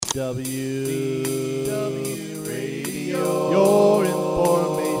WDW Radio, your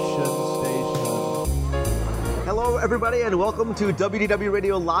information station. Hello, everybody, and welcome to WDW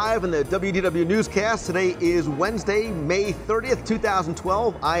Radio Live and the WDW Newscast. Today is Wednesday, May 30th,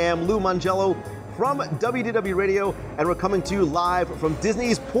 2012. I am Lou Mangello from WDW Radio, and we're coming to you live from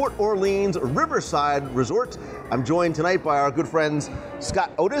Disney's Port Orleans Riverside Resort. I'm joined tonight by our good friends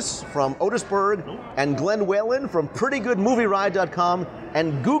Scott Otis from Otisburg and Glenn Whalen from PrettyGoodMovieRide.com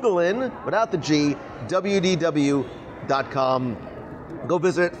and Googlein, without the G, WDW.com. Go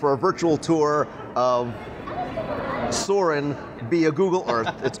visit for a virtual tour of Soarin' via Google Earth.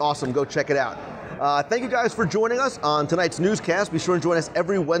 It's awesome. Go check it out. Thank you guys for joining us on tonight's newscast. Be sure to join us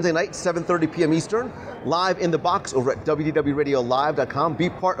every Wednesday night, 7:30 p.m. Eastern, live in the box over at WDWRadioLive.com. Be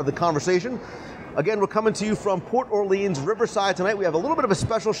part of the conversation. Again, we're coming to you from Port Orleans Riverside tonight. We have a little bit of a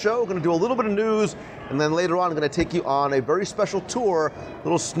special show. We're going to do a little bit of news, and then later on I'm going to take you on a very special tour, a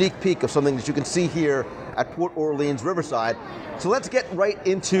little sneak peek of something that you can see here at Port Orleans Riverside. So let's get right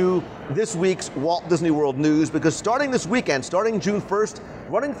into this week's Walt Disney World news, because starting this weekend, starting June 1st,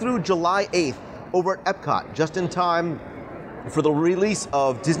 running through July 8th, over at Epcot, just in time for the release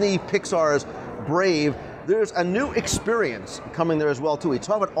of Disney Pixar's Brave, there's a new experience coming there as well, too. We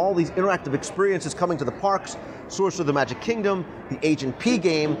talk about all these interactive experiences coming to the parks, Sorcerer of the Magic Kingdom, the Agent P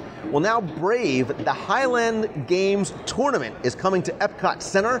game. Well, now Brave, the Highland Games Tournament, is coming to Epcot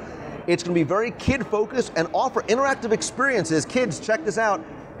Center. It's going to be very kid-focused and offer interactive experiences. Kids, check this out,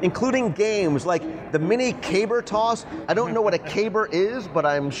 including games like the mini caber toss. I don't know what a caber is, but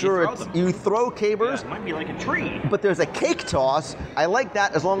I'm sure you throw cabers. Yeah, it might be like a tree. But there's a cake toss. I like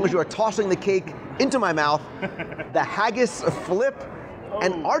that, as long as you are tossing the cake into my mouth. The haggis flip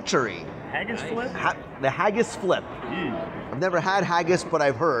and archery. Haggis flip? The haggis flip. I've never had haggis, but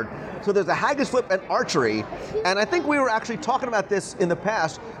I've heard. So there's a haggis flip and archery. And I think we were actually talking about this in the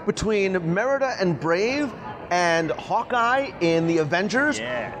past between Merida and Brave and Hawkeye in the Avengers.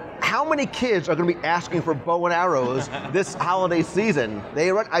 Yeah. How many kids are going to be asking for bow and arrows this holiday season?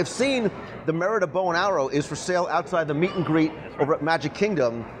 I've seen the Merida bow and arrow is for sale outside the meet and greet over at Magic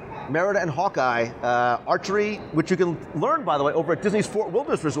Kingdom. Merida and Hawkeye archery, which you can learn, by the way, over at Disney's Fort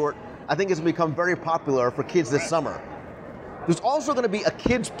Wilderness Resort, I think has become very popular for kids this summer. There's also going to be a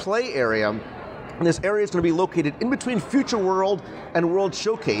kids play area. And this area is going to be located in between Future World and World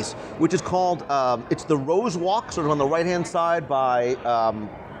Showcase, which is called, it's the Rose Walk, sort of on the right-hand side by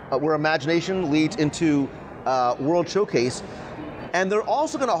where Imagination leads into World Showcase. And they're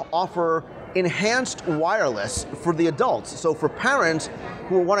also going to offer enhanced wireless for the adults. So for parents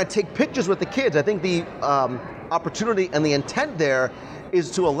who want to take pictures with the kids, I think the opportunity and the intent there is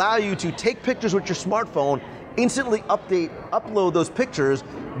to allow you to take pictures with your smartphone, instantly upload those pictures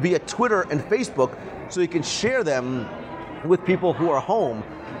via Twitter and Facebook so you can share them with people who are home.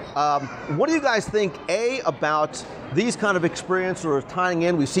 What do you guys think, A, about these kind of experiences or tying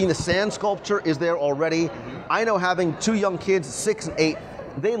in? We've seen the sand sculpture is there already. I know, having two young kids, 6 and 8,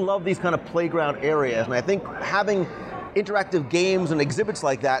 they love these kind of playground areas, and I think having interactive games and exhibits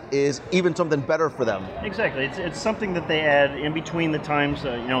like that is even something better for them. Exactly. It's something that they add in between the times,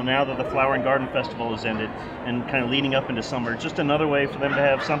 now that the Flower and Garden Festival has ended and kind of leading up into summer. It's just another way for them to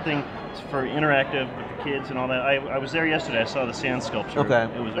have something for interactive with the kids and all that. I was there yesterday. I saw the sand sculpture. Okay.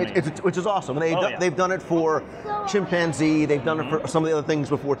 It was amazing. Which is awesome. They've done it for chimpanzee. They've done it for some of the other things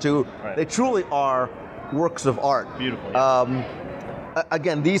before, too. Right. They truly are works of art. Beautiful. Yeah.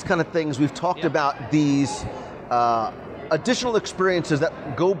 Again, these kind of things, we've talked about these additional experiences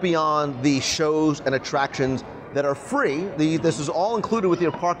that go beyond the shows and attractions that are free. This is all included with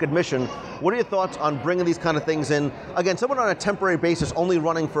your park admission. What are your thoughts on bringing these kind of things in? Again, someone on a temporary basis, only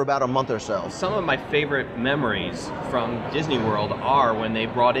running for about a month or so. Some of my favorite memories from Disney World are when they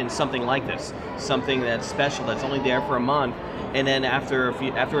brought in something like this, something that's special, that's only there for a month, and then after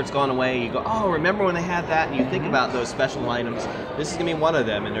it's gone away, you go, oh, remember when they had that? And you think about those special items. This is going to be one of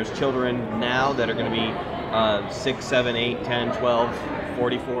them, and there's children now that are going to be 6, 7, 8, 10, 12,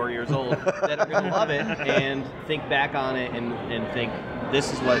 44 years old that are going to love it and think back on it and think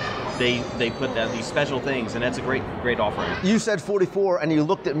this is what they put down, these special things, and that's a great offering. You said 44 and you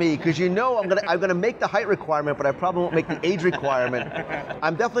looked at me because you know I'm gonna make the height requirement, but I probably won't make the age requirement.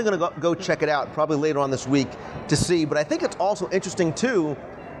 I'm definitely gonna go check it out probably later on this week to see. But I think it's also interesting too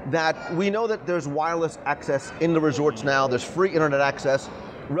that we know that there's wireless access in the resorts now. There's free internet access,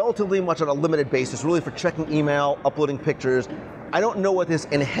 relatively much on a limited basis, really for checking email, uploading pictures. I don't know what this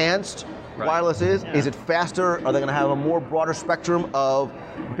enhanced wireless is. Yeah. Is it faster? Are they going to have a more broader spectrum of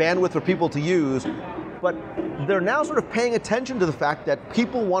bandwidth for people to use? but they're now sort of paying attention to the fact that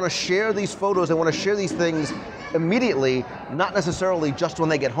people want to share these photos, they want to share these things immediately, not necessarily just when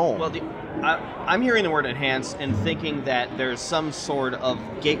they get home. Well, I'm hearing the word enhance and thinking that there's some sort of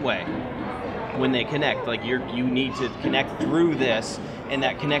gateway when they connect. Like you need to connect through this, and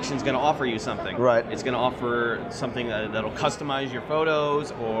that connection is going to offer you something. Right. It's going to offer something that'll customize your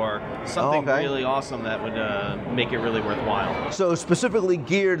photos or something really awesome that would make it really worthwhile. So specifically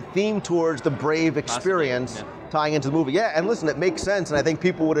geared, themed towards the Brave experience, tying into the movie. Yeah, and listen, it makes sense, and I think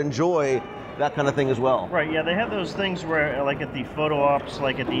people would enjoy that kind of thing as well. Right, yeah, they have those things where, like at the photo ops,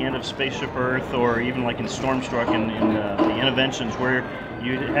 like at the end of Spaceship Earth, or even like in Stormstruck in the Interventions, where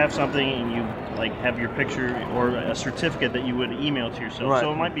you have something and you like have your picture or a certificate that you would email to yourself. Right.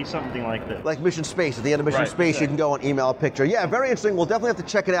 So it might be something like this. Like Mission Space. At the end of Mission Space, you can go and email a picture. Yeah, very interesting. We'll definitely have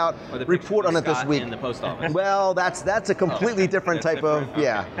to check it out. Or the report on it this Scott week. in the post office. Well, that's a completely different type of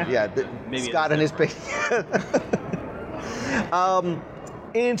Maybe Scott and his picture.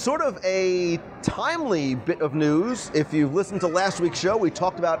 In sort of a timely bit of news, if you've listened to last week's show, we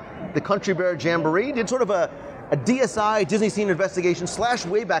talked about the Country Bear Jamboree. Did sort of a DSI, Disney Scene Investigation /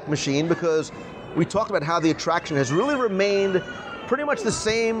 Wayback Machine, because we talked about how the attraction has really remained pretty much the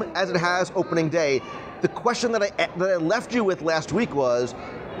same as it has opening day. The question that I left you with last week was,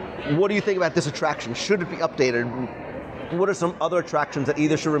 what do you think about this attraction? Should it be updated? What are some other attractions that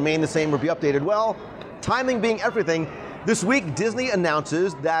either should remain the same or be updated? Well, timing being everything, this week Disney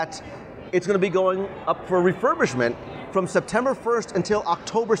announces that it's going to be going up for refurbishment from September 1st until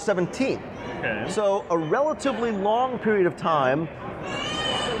October 17th. Okay. So a relatively long period of time.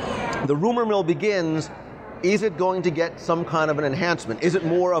 The rumor mill begins, is it going to get some kind of an enhancement? Is it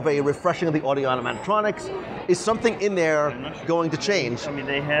more of a refreshing of the audio animatronics? Is something in there going to change? I mean,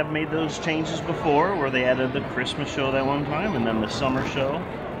 they have made those changes before, where they added the Christmas show that one time and then the summer show.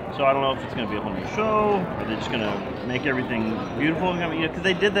 So I don't know if it's going to be a whole new show, or they're just going to make everything beautiful. I mean, because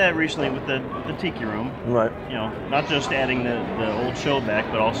they did that recently with the Tiki Room. Right. You know, not just adding the old show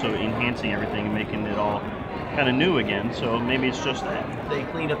back, but also enhancing everything and making it all kind of new again. So maybe it's just that. They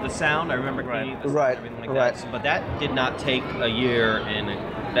cleaned up the sound. I remember cleaning up the sound, Right. everything like that. But that did not take a year, and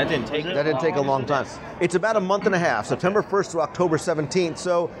that didn't take. That didn't take a long time. It's about a month and a half, September 1st to October 17th.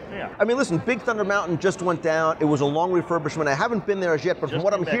 So, Yeah. I mean, listen, Big Thunder Mountain just went down. It was a long refurbishment. I haven't been there as yet, but from Just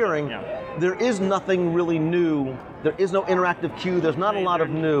what I'm came back, hearing, yeah. there is nothing really new. There is no interactive queue. There's not a lot of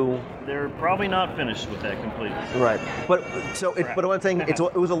new. They're probably not finished with that completely. Right. But what I'm saying, it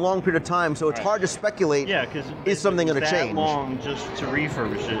was a long period of time, so it's Right. hard to speculate. Yeah, because is something going to change? That long just to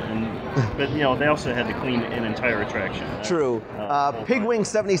refurbish it, but you know they also had to clean an entire attraction. True. Pigwing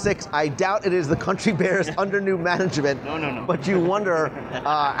 76, I doubt it is the Country Bears under new management. No. But you wonder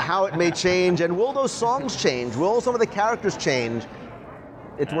how it may change, and will those songs change? Will some of the characters change?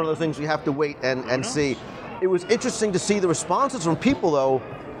 It's one of those things we have to wait and see. It was interesting to see the responses from people, though,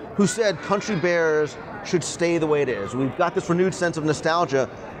 who said Country Bears should stay the way it is. We've got this renewed sense of nostalgia,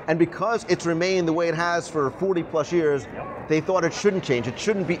 and because it's remained the way it has for 40 plus years, they thought it shouldn't change. It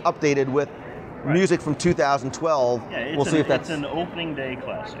shouldn't be updated with music from 2012. Yeah, we'll see if that's it's an opening day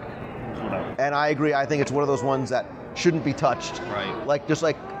classic. And I agree. I think it's one of those ones that shouldn't be touched. Right. Just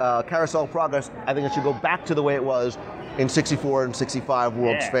like Carousel of Progress, I think it should go back to the way it was in 64 and 65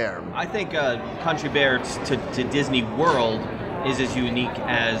 World's Fair. I think Country Bear to Disney World is as unique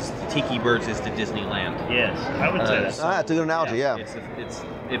as Tiki Birds is to Disneyland. Yes, I would say that. That's a good analogy, yeah.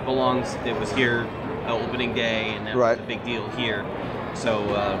 It belongs, it was here opening day, and that was a big deal here.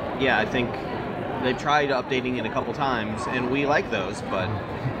 So, I think they've tried updating it a couple times, and we like those, but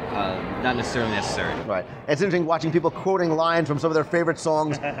not necessarily necessary. Right. It's interesting watching people quoting lines from some of their favorite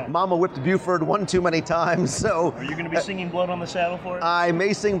songs. Mama whipped Buford one too many times, so... Are you going to be singing Blood on the Saddle for it? I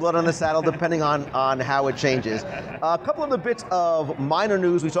may sing Blood on the Saddle depending on how it changes. A couple of the bits of minor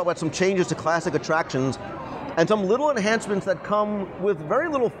news. We talked about some changes to classic attractions and some little enhancements that come with very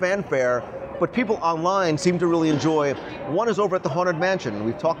little fanfare, but people online seem to really enjoy. One is over at the Haunted Mansion.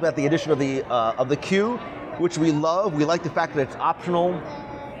 We've talked about the addition of the queue, which we love. We like the fact that it's optional.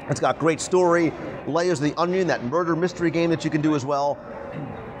 It's got great story, Layers of the Onion, that murder mystery game that you can do as well.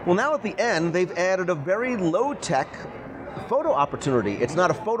 Well, now at the end, they've added a very low-tech photo opportunity. It's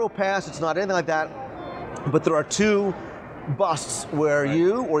not a photo pass, it's not anything like that, but there are two busts where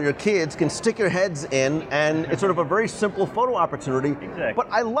you or your kids can stick your heads in, and it's sort of a very simple photo opportunity. Exactly. But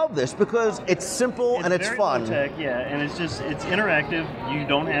I love this because it's simple and it's very fun. Low-tech, yeah, and it's interactive. You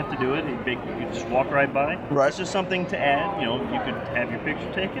don't have to do it. You can just walk right by. Right. It's just something to add. You know, you could have your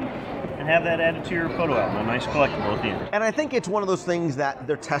picture taken, and have that added to your photo album, a nice collectible at the end. And I think it's one of those things that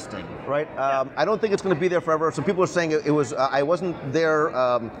they're testing, right? I don't think it's going to be there forever. Some people are saying it was, I wasn't there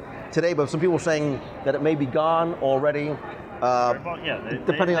today, but some people are saying that it may be gone already. They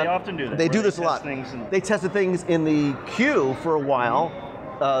often do that. They do this a lot. They tested things in the queue for a while,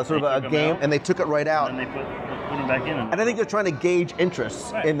 sort of a game, and they took it right out. And they put them back in. And I think they're trying to gauge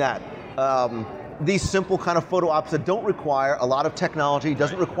interest in that. These simple kind of photo ops that don't require a lot of technology,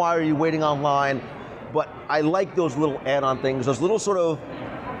 doesn't require you waiting online, but I like those little add-on things, those little sort of,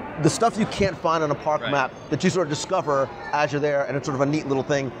 the stuff you can't find on a park map that you sort of discover as you're there, and it's sort of a neat little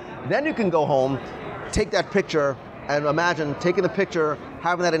thing. Then you can go home, take that picture, and imagine taking the picture,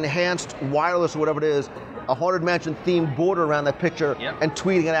 having that enhanced wireless or whatever it is, a Haunted Mansion themed border around that picture, and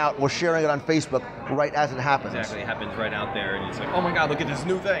tweeting it out or sharing it on Facebook right as it happens. Exactly, it happens right out there, and it's like, oh my God, look at this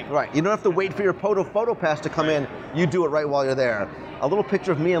new thing. Right, you don't have to wait for your photo pass to come in. You do it right while you're there. A little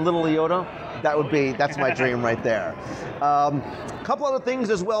picture of me and little Leota, that's my dream right there. A couple other things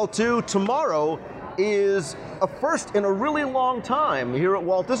as well too. Tomorrow is a first in a really long time here at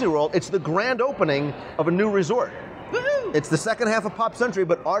Walt Disney World. It's the grand opening of a new resort. Woo-hoo! It's the second half of Pop Century,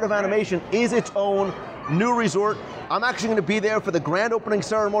 but Art of Animation is its own new resort. I'm actually going to be there for the grand opening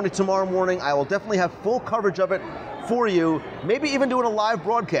ceremony tomorrow morning. I will definitely have full coverage of it for you, maybe even doing a live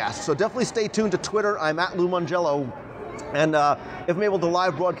broadcast. So definitely stay tuned to Twitter. I'm at Lou Mongello. And if I'm able to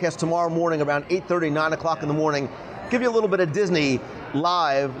live broadcast tomorrow morning around 8:30, 9 o'clock in the morning, give you a little bit of Disney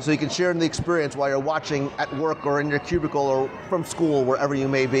live so you can share in the experience while you're watching at work or in your cubicle or from school, wherever you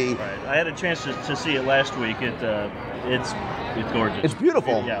may be. Right. I had a chance to see it last week. It's gorgeous. It's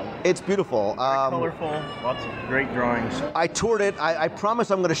beautiful. Yeah. It's beautiful. Colorful, lots of great drawings. I toured it. I promise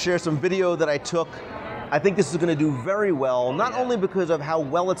I'm going to share some video that I took. I think this is going to do very well, not only because of how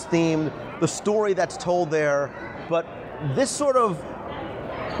well it's themed, the story that's told there, but this sort of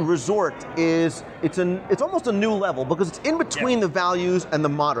resort it's almost a new level because it's in between the values and the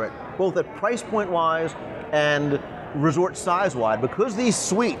moderate, both at price point wise and resort size wise, because these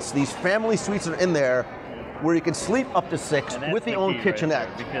suites, these family suites are in there where you can sleep up to 6 with the own kitchenette.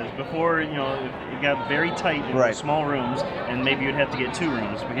 Right, because before, it got very tight in the small rooms, and maybe you'd have to get 2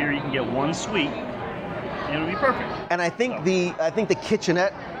 rooms, but here you can get 1 suite and it'll be perfect. And I think the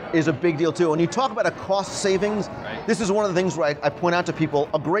kitchenette is a big deal too. When you talk about a cost savings, this is one of the things where I point out to people,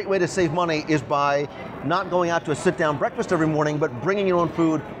 a great way to save money is by not going out to a sit-down breakfast every morning, but bringing your own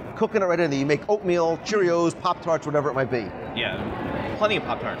food, cooking it right in there. You make oatmeal, Cheerios, Pop-Tarts, whatever it might be. Yeah, plenty of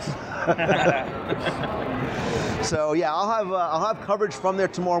Pop-Tarts. So yeah, I'll have coverage from there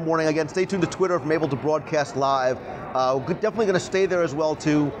tomorrow morning. Again, stay tuned to Twitter if I'm able to broadcast live. Definitely going to stay there as well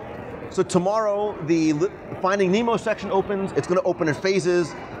too. So tomorrow, the Finding Nemo section opens. It's going to open in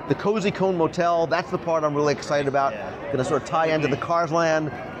phases. The Cozy Cone Motel, that's the part I'm really excited about. Going to sort of tie into the Cars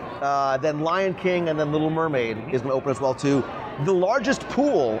Land. Then Lion King and then Little Mermaid is going to open as well too. The largest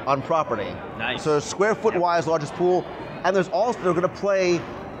pool on property. Nice. So square foot wise, largest pool. And there's also, they're going to play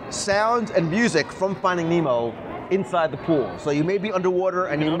sounds and music from Finding Nemo inside the pool. So you may be underwater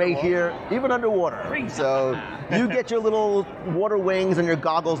and you may hear, even underwater. So you get your little water wings and your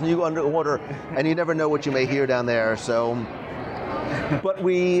goggles and you go underwater and you never know what you may hear down there. So, but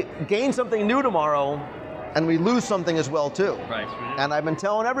we gain something new tomorrow and we lose something as well too. Right. And I've been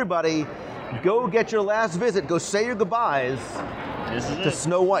telling everybody, go get your last visit, go say your goodbyes to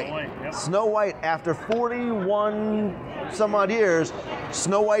Snow White. Snow White, after 41 some odd years,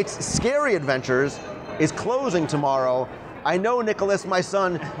 Snow White's Scary Adventures is closing tomorrow. I know, Nicholas, my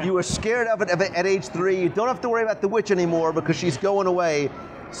son, you were scared of it at age 3. You don't have to worry about the witch anymore because she's going away.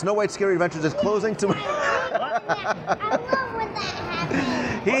 Snow White's Scary Adventures is closing tomorrow. I love when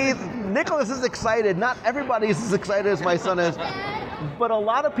that happens. Nicholas is excited. Not everybody is as excited as my son is. But a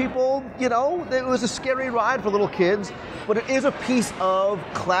lot of people, it was a scary ride for little kids, but it is a piece of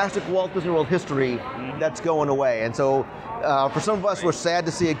classic Walt Disney World history that's going away. And so for some of us, we're sad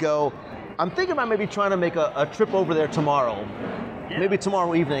to see it go. I'm thinking about maybe trying to make a trip over there tomorrow. Yeah. Maybe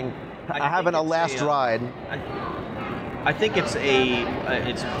tomorrow evening, having a last ride. I think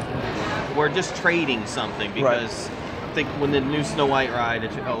we're just trading something because I think when the new Snow White ride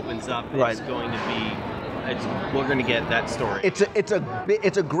opens up, it's going to be, we're going to get that story. It's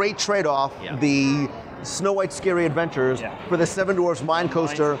a great trade-off. Yeah. The Snow White Scary Adventures for the Seven Dwarfs Mine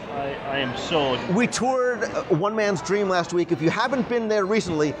Coaster. I am so... We toured One Man's Dream last week. If you haven't been there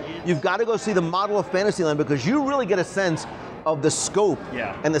recently, you've got to go see the model of Fantasyland because you really get a sense of the scope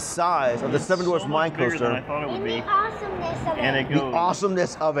and the size of the Seven Dwarfs Mine Coaster. Than I thought it would be. The awesomeness of it. The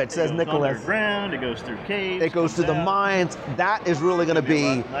awesomeness of it, says Nicholas. Underground, it goes through caves. It goes through the mines. That is really going to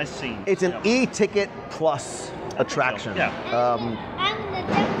be... Nice scene. It's an e-ticket plus attraction. I'm in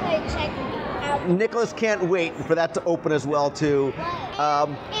the template check out. Nicholas can't wait for that to open as well too.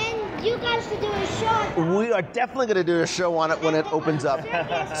 And you guys should do a show. We are definitely going to do a show on it when it opens up.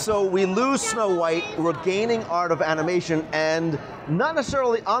 So we lose Snow White, we're gaining Art of Animation, and not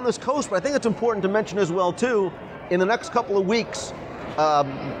necessarily on this coast, but I think it's important to mention as well too, in the next couple of weeks,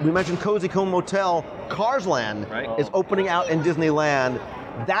 we mentioned Cozy Cone Motel, Cars Land is opening out in Disneyland.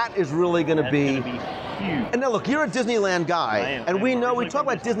 That is really going to be huge. And now look, you're a Disneyland guy, and we know, we talk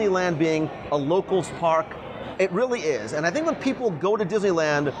about Disneyland being a locals park. It really is, and I think when people go to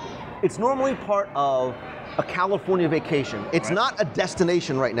Disneyland, it's normally part of a California vacation. It's not a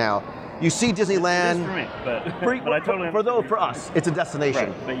destination right now. You see Disneyland. It is for me, but I totally for us, it's a destination.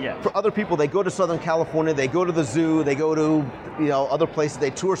 Right, but yeah. For other people, they go to Southern California, they go to the zoo, they go to other places,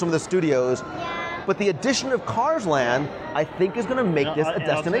 they tour some of the studios. But the addition of Cars Land, I think, is going to make this a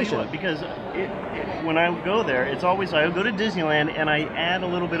destination. What, because when I go there, it's always I go to Disneyland and I add a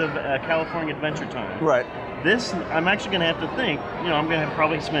little bit of California Adventure time. Right. This, I'm actually going to have to think, I'm going to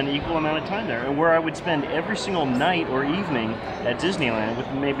probably spend an equal amount of time there. And where I would spend every single night or evening at Disneyland, with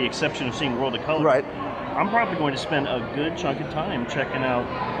maybe exception of seeing World of Color, right. I'm probably going to spend a good chunk of time checking out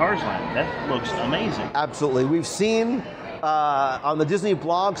Cars Land. That looks amazing. Absolutely. We've seen on the Disney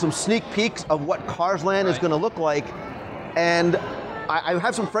blog some sneak peeks of what Cars Land is going to look like. And I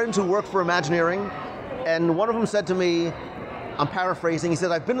have some friends who work for Imagineering, and one of them said to me, I'm paraphrasing, he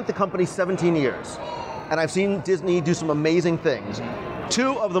said, I've been at the company 17 years. And I've seen Disney do some amazing things.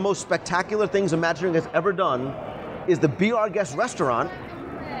 Two of the most spectacular things Imagineering has ever done is the Be Our Guest restaurant,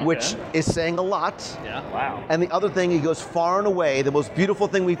 which is saying a lot. Yeah. Wow. And the other thing, he goes far and away, the most beautiful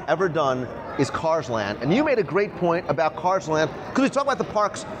thing we've ever done is Cars Land. And you made a great point about Cars Land, because we talk about the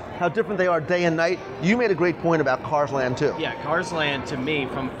parks, how different they are day and night. You made a great point about Cars Land too. Yeah, Cars Land to me,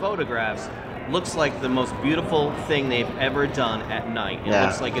 from photographs, looks like the most beautiful thing they've ever done at night. It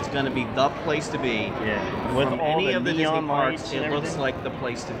looks like it's going to be the place to be. Yeah. With From all any the of the Disney neon parks, lights it and looks everything. like the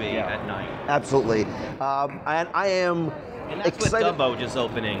place to be at night. Absolutely. And I am And that's excited. with Dumbo just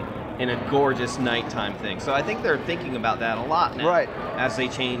opening in a gorgeous nighttime thing. So I think they're thinking about that a lot now, Right. as they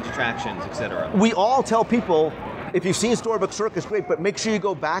change attractions, etc. We all tell people, if you've seen Storybook Circus, great, but make sure you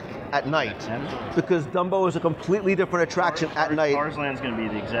go back at night, because Dumbo is a completely different attraction at night. Cars Land's going to be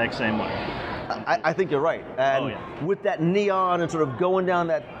the exact same way. I think you're right. And with that neon and sort of going down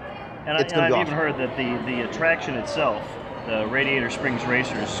that, And I've even heard that the attraction itself, the Radiator Springs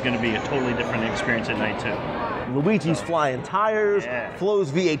Racers, is going to be a totally different experience at night too. Luigi's Flying Tires,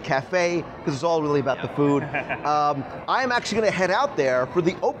 Flo's V8 Cafe, because it's all really about the food. I am actually going to head out there for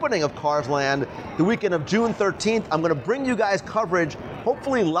the opening of Cars Land the weekend of June 13th. I'm going to bring you guys coverage,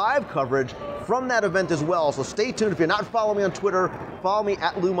 hopefully live coverage, from that event as well. So stay tuned. If you're not following me on Twitter, follow me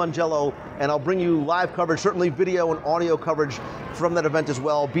at Lou Mangello, and I'll bring you live coverage, certainly video and audio coverage from that event as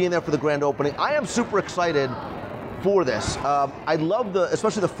well, being there for the grand opening. I am super excited for this. I love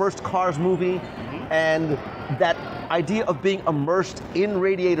especially the first Cars movie, and that idea of being immersed in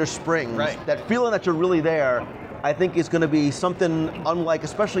Radiator Springs, that feeling that you're really there, I think is going to be something unlike,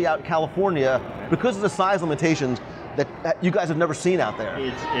 especially out in California, because of the size limitations that you guys have never seen out there.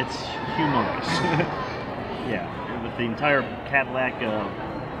 It's humongous. Yeah, with the entire Cadillac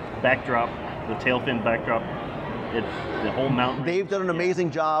backdrop, the tail fin backdrop, the whole mountain. They've done an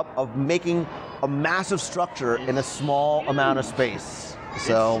amazing job of making a massive structure in a small amount of space.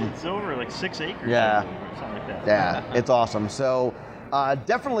 So it's over like 6 acres. Yeah. Or something like that. Yeah, it's awesome. So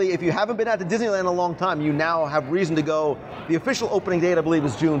definitely, if you haven't been out to Disneyland in a long time, you now have reason to go. The official opening date, I believe,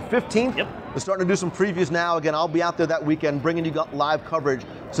 is June 15th. Yep. We're starting to do some previews now. Again, I'll be out there that weekend bringing you live coverage,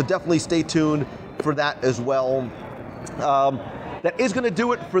 so definitely stay tuned for that as well. That is going to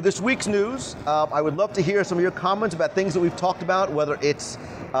do it for this week's news. I would love to hear some of your comments about things that we've talked about, whether it's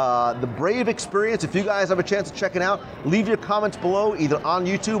the Brave experience. If you guys have a chance to check it out, leave your comments below, either on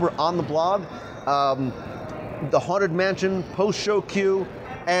YouTube or on the blog. The Haunted Mansion post-show queue,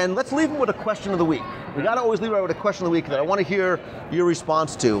 and let's leave them with a question of the week. We got to always leave it with a question of the week that I want to hear your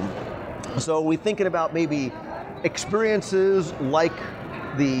response to. So we're thinking about maybe experiences like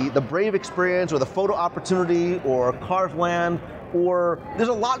the Brave experience, or the photo opportunity, or Cars Land, or there's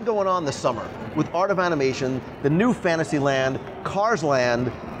a lot going on this summer with Art of Animation, the new Fantasyland, Cars Land.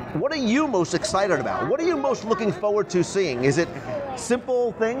 What are you most excited about? What are you most looking forward to seeing? Is it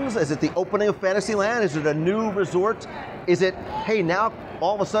simple things? Is it the opening of Fantasyland? Is it a new resort? Is it, hey, now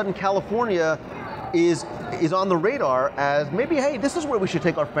all of a sudden California is on the radar as maybe, hey, this is where we should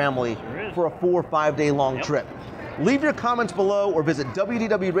take our family for a 4 or 5 day long trip. Leave your comments below or visit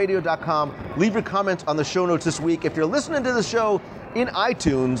WDWradio.com. Leave your comments on the show notes this week. If you're listening to the show in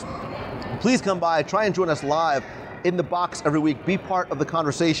iTunes, please come by, try and join us live in the box every week. Be part of the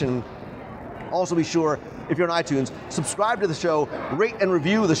conversation. Also be sure, if you're on iTunes, subscribe to the show, rate and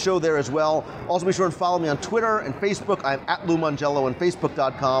review the show there as well. Also be sure and follow me on Twitter and Facebook. I'm at Lou Mongello and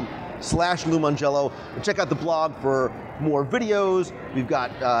Facebook.com/Lou Mongello. And check out the blog for more videos. We've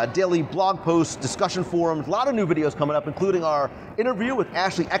got daily blog posts, discussion forums, a lot of new videos coming up, including our interview with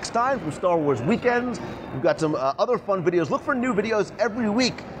Ashley Eckstein from Star Wars Weekends. We've got some other fun videos. Look for new videos every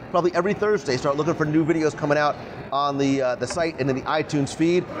week, probably every Thursday. Start looking for new videos coming out on the site and in the iTunes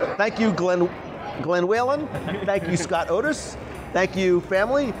feed. Thank you, Glenn Whalen. Thank you, Scott Otis. Thank you,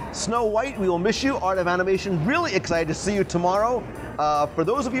 family. Snow White, we will miss you. Art of Animation, really excited to see you tomorrow. For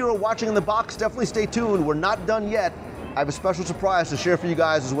those of you who are watching in the box, definitely stay tuned. We're not done yet. I have a special surprise to share for you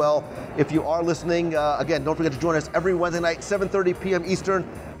guys as well. If you are listening, again, don't forget to join us every Wednesday night, 7:30 p.m. Eastern.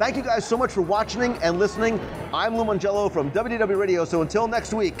 Thank you guys so much for watching and listening. I'm Lou Mongello from WDW Radio, so until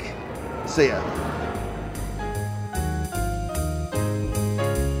next week, see ya.